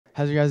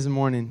How's your guys'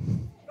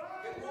 morning?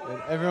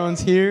 Good. Everyone's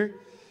here?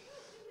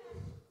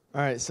 All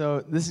right,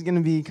 so this is going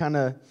to be kind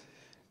of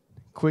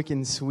quick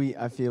and sweet,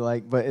 I feel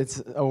like, but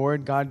it's a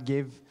word God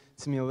gave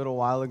to me a little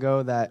while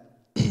ago that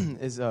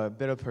is a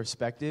bit of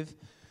perspective.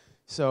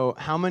 So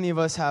how many of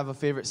us have a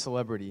favorite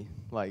celebrity?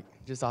 Like,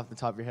 just off the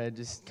top of your head,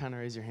 just kind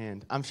of raise your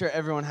hand. I'm sure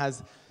everyone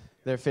has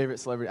their favorite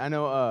celebrity. I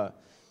know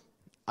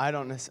I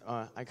don't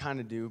necessarily, I kind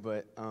of do,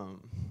 but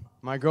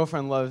my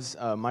girlfriend loves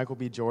Michael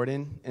B.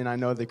 Jordan, and I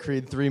know the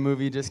Creed 3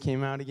 movie just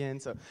came out again.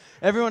 So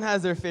everyone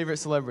has their favorite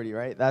celebrity,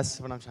 right? That's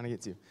what I'm trying to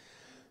get to.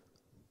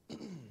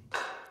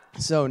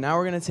 So now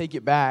we're going to take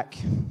it back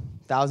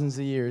thousands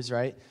of years,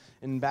 right?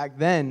 And back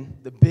then,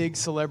 the big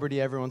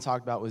celebrity everyone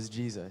talked about was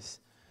Jesus.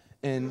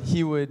 And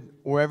he would,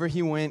 wherever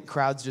he went,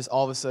 crowds just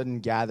all of a sudden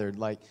gathered.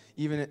 Like,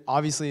 even,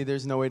 obviously,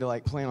 there's no way to,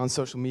 like, plan on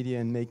social media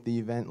and make the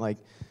event, like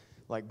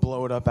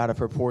blow it up out of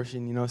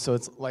proportion, you know? So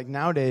it's like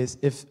nowadays,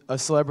 if a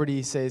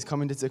celebrity, say, is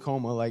coming to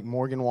Tacoma, like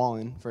Morgan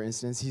Wallen, for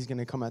instance, he's going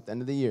to come at the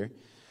end of the year,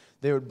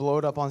 they would blow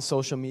it up on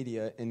social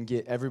media and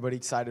get everybody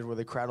excited where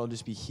the crowd will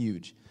just be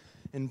huge.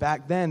 And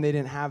back then, they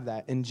didn't have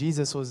that. And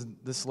Jesus was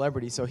the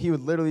celebrity, so he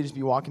would literally just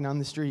be walking down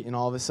the street, and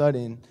all of a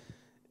sudden,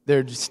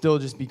 there'd still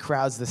just be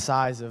crowds the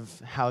size of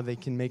how they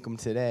can make them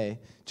today,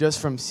 just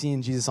from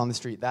seeing Jesus on the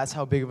street. That's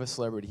how big of a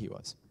celebrity he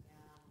was.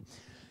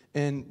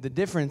 And the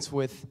difference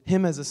with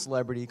him as a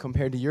celebrity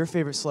compared to your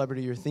favorite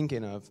celebrity you're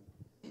thinking of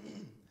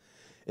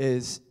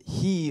is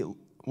he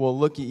will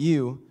look at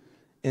you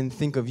and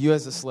think of you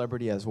as a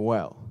celebrity as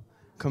well.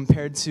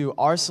 Compared to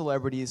our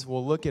celebrities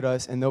will look at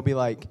us and they'll be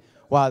like,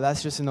 wow,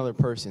 that's just another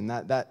person.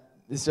 That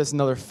is just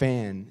another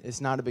fan. It's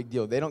not a big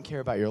deal. They don't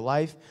care about your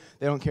life.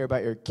 They don't care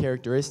about your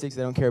characteristics.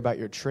 They don't care about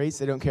your traits.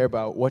 They don't care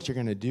about what you're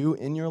going to do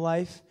in your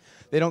life.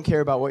 They don't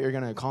care about what you're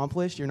going to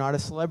accomplish. You're not a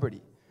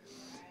celebrity.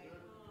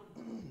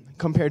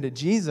 Compared to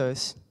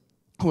Jesus,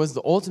 who was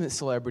the ultimate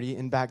celebrity,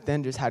 and back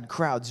then just had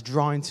crowds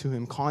drawing to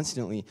him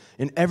constantly,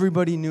 and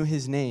everybody knew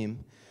his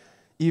name.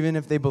 Even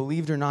if they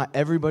believed or not,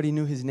 everybody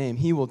knew his name.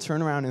 He will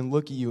turn around and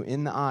look at you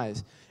in the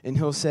eyes, and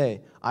he'll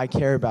say, I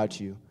care about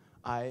you.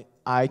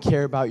 I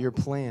care about your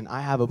plan.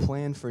 I have a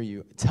plan for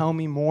you. Tell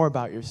me more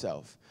about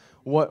yourself.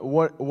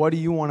 What do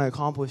you want to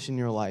accomplish in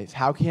your life?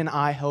 How can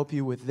I help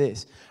you with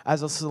this?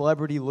 As a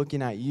celebrity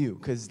looking at you,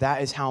 because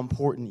that is how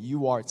important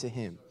you are to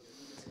him.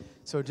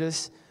 So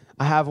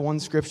I have one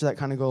scripture that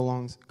kind of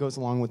goes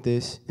along with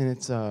this, and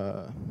it's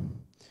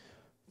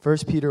 1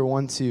 Peter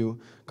 1:2.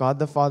 God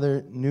the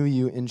Father knew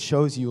you and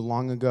chose you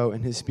long ago,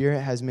 and his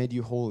Spirit has made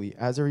you holy.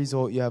 As a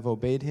result, you have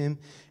obeyed him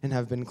and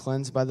have been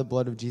cleansed by the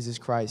blood of Jesus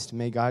Christ.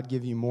 May God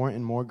give you more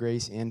and more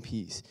grace and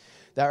peace.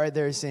 That right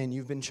there is saying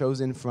you've been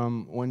chosen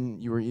from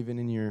when you were even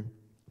in your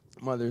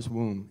mother's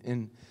womb,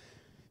 and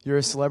you're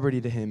a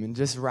celebrity to him. And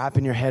just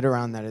wrapping your head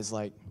around that is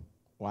like,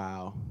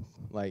 wow.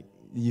 Like,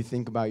 you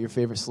think about your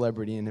favorite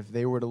celebrity, and if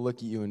they were to look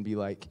at you and be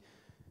like,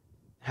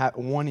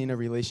 wanting a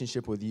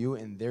relationship with you,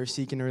 and they're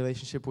seeking a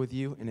relationship with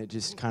you, and it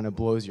just kind of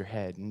blows your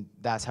head, and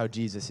that's how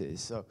Jesus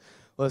is. So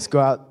let's go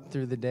out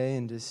through the day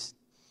and just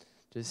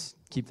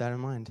keep that in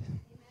mind.